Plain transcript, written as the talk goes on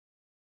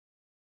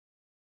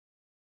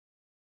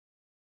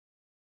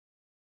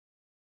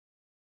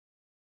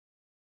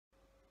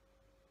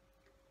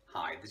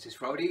Hi, this is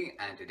Frode,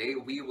 and today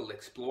we will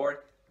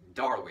explore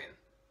Darwin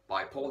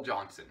by Paul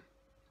Johnson.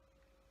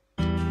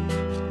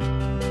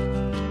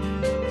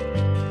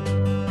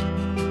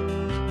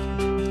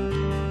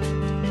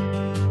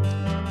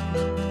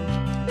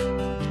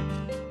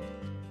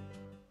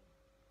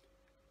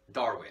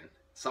 Darwin.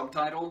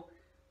 Subtitle: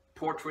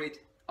 Portrait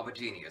of a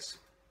Genius.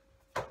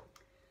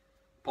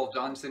 Paul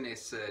Johnson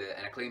is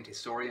an acclaimed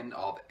historian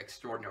of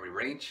extraordinary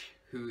range,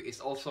 who is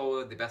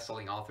also the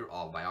best-selling author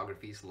of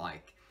biographies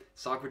like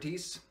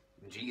Socrates,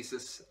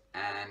 Jesus,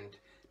 and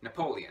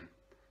Napoleon.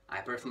 I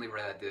personally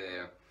read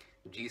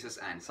Jesus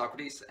and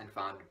Socrates and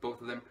found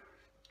both of them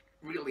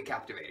really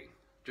captivating,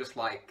 just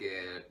like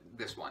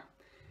this one.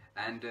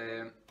 And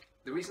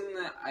the reason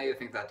I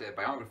think that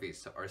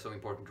biographies are so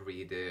important to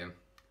read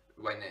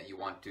when you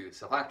want to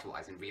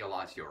self-actualize and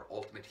realize your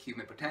ultimate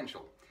human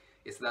potential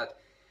is that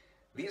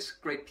these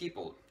great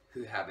people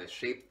who have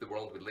shaped the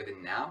world we live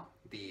in now,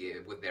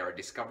 with their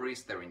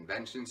discoveries, their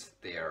inventions,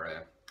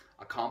 their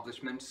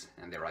accomplishments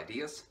and their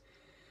ideas,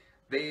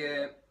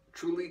 they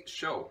truly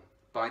show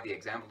by the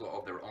example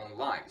of their own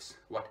lives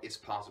what is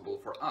possible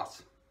for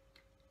us.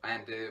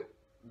 And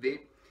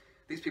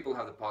these people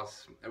have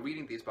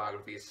reading these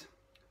biographies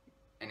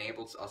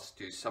enables us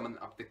to summon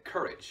up the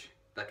courage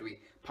that we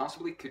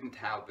possibly couldn't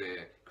have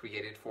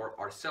created for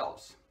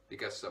ourselves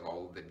because of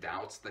all the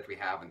doubts that we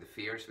have and the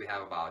fears we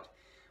have about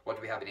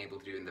what we have been able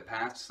to do in the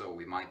past, so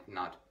we might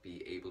not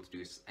be able to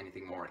do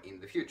anything more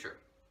in the future.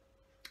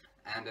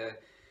 And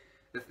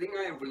the thing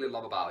I really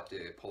love about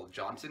Paul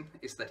Johnson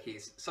is that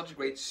he's such a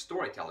great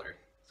storyteller.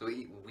 So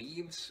he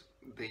weaves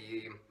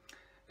the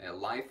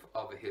life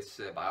of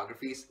his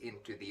biographies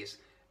into these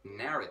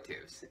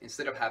narratives,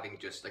 instead of having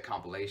just a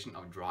compilation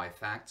of dry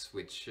facts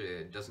which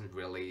doesn't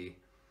really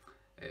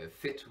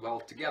fit well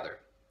together.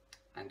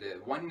 And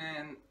one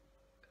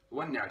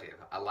narrative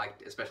I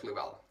liked especially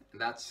well,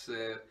 and that's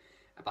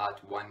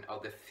about one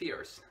of the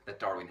fears that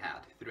Darwin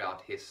had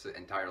throughout his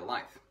entire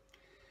life.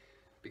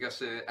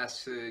 Because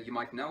as you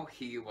might know,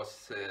 he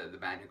was the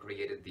man who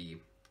created the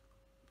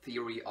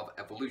theory of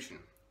evolution,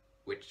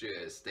 which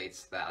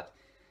states that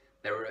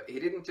he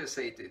didn't just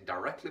say it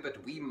directly,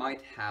 but we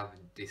might have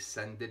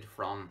descended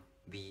from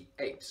the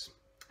apes.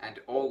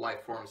 And all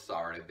life forms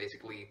are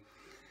basically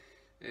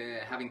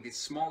having these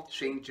small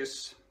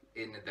changes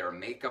in their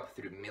makeup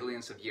through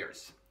millions of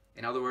years.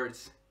 In other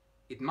words,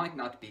 it might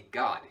not be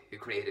God who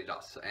created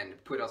us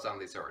and put us on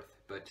this earth,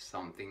 but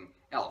something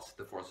else,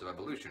 the force of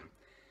evolution.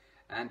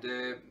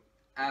 And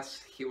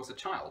as he was a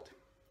child,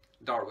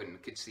 Darwin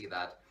could see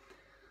that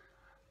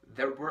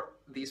there were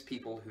these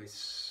people who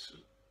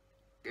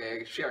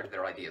shared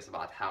their ideas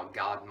about how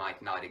God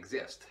might not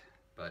exist,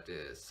 but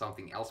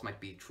something else might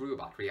be true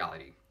about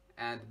reality.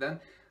 And then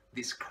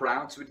these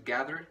crowds would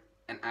gather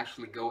and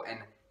actually go and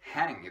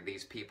hang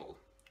these people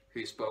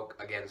who spoke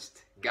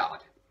against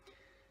God.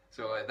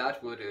 So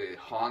that would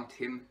haunt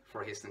him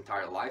for his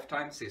entire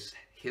lifetime,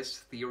 his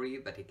theory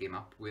that he came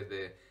up with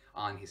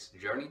on his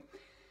journey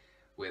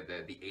with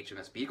the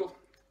HMS Beagle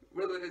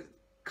really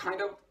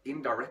kind of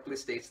indirectly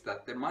states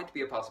that there might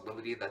be a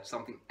possibility that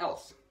something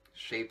else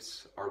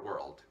shapes our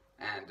world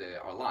and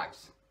our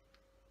lives,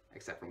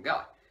 except from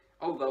God.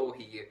 Although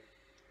he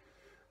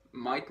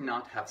might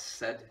not have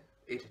said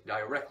it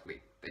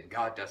directly, that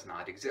God does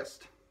not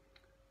exist.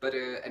 But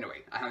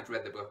anyway, I haven't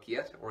read the book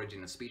yet,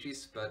 Origin of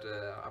Species, but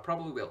I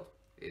probably will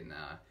in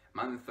a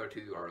month or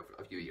two or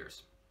a few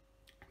years.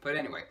 But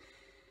anyway,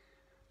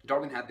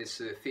 Darwin had this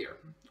fear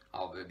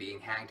of being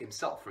hanged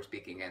himself for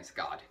speaking against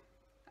God.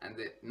 And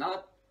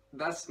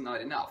that's not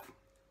enough,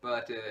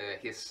 but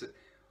his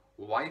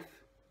wife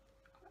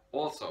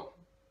also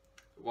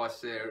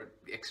was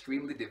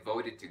extremely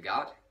devoted to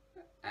God,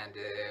 and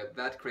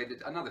that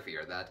created another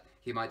fear that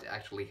he might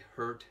actually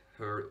hurt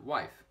her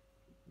wife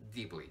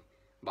deeply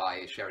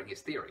by sharing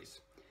his theories.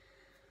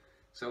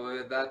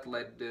 So that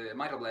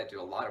might have led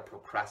to a lot of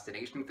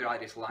procrastination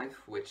throughout his life,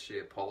 which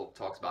Paul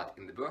talks about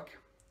in the book,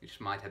 which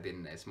might have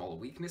been a small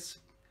weakness.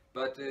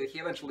 But he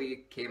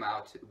eventually came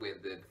out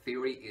with the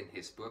theory in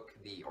his book,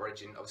 The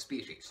Origin of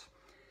Species.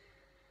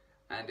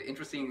 And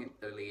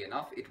interestingly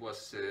enough, it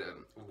was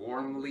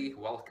warmly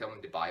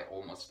welcomed by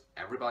almost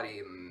everybody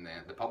in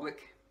the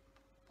public.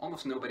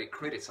 Almost nobody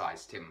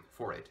criticized him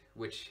for it,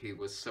 which he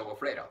was so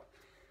afraid of.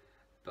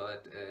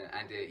 But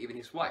and even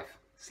his wife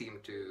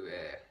seemed to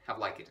have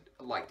liked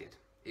it,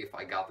 if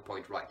I got the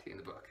point right in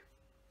the book.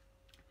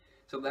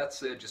 So that's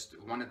just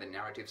one of the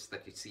narratives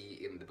that you see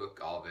in the book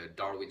of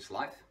Darwin's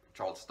life,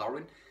 Charles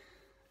Darwin.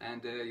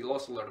 And you'll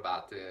also learn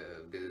about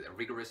the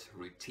rigorous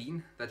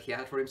routine that he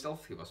had for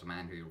himself. He was a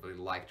man who really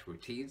liked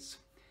routines.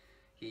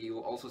 You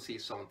will also see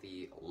some of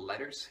the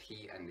letters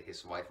he and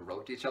his wife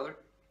wrote to each other.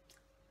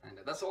 And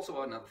that's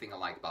also another thing I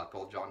like about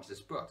Paul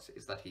Johnson's books,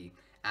 is that he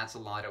adds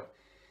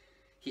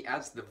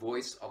the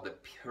voice of the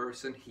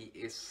person he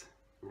is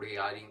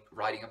writing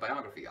a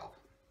biography of.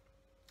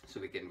 So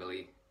we can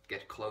really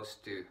get close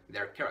to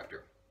their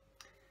character.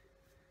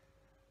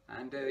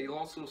 And you'll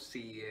also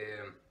see,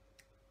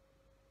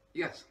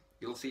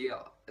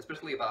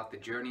 especially about the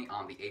journey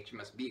on the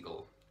HMS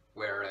Beagle,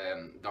 where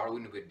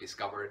Darwin would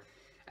discover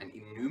an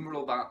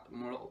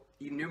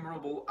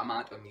innumerable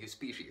amount of new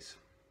species,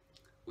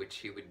 which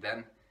he would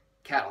then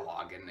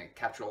catalog and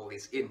capture all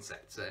these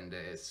insects and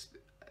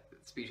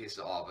species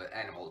of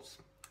animals,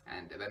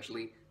 and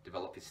eventually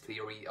develop his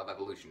theory of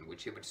evolution,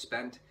 which he would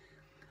spend,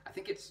 I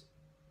think it's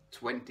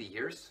 20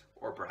 years,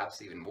 or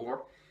perhaps even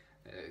more,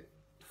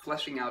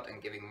 fleshing out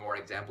and giving more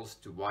examples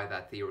to why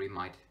that theory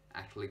might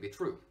actually be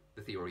true,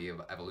 the theory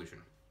of evolution.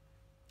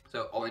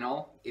 So all in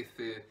all, if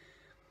you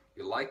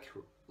like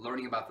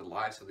learning about the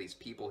lives of these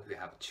people who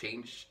have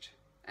changed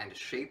and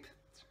shaped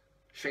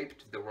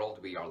the world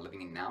we are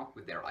living in now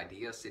with their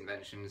ideas,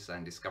 inventions,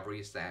 and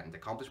discoveries and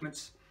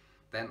accomplishments,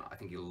 then I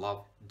think you'll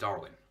love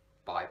Darwin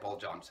by Paul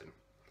Johnson.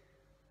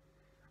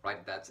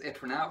 Right, that's it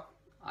for now.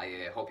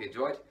 I hope you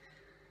enjoyed.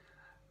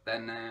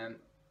 Then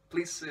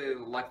please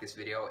like this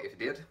video if you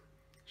did,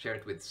 share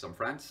it with some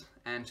friends,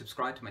 and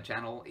subscribe to my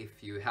channel if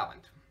you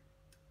haven't.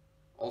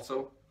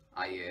 Also,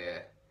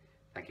 I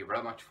thank you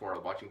very much for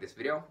watching this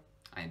video.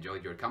 I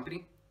enjoyed your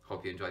company,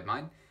 hope you enjoyed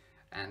mine,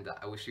 and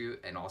I wish you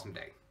an awesome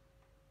day.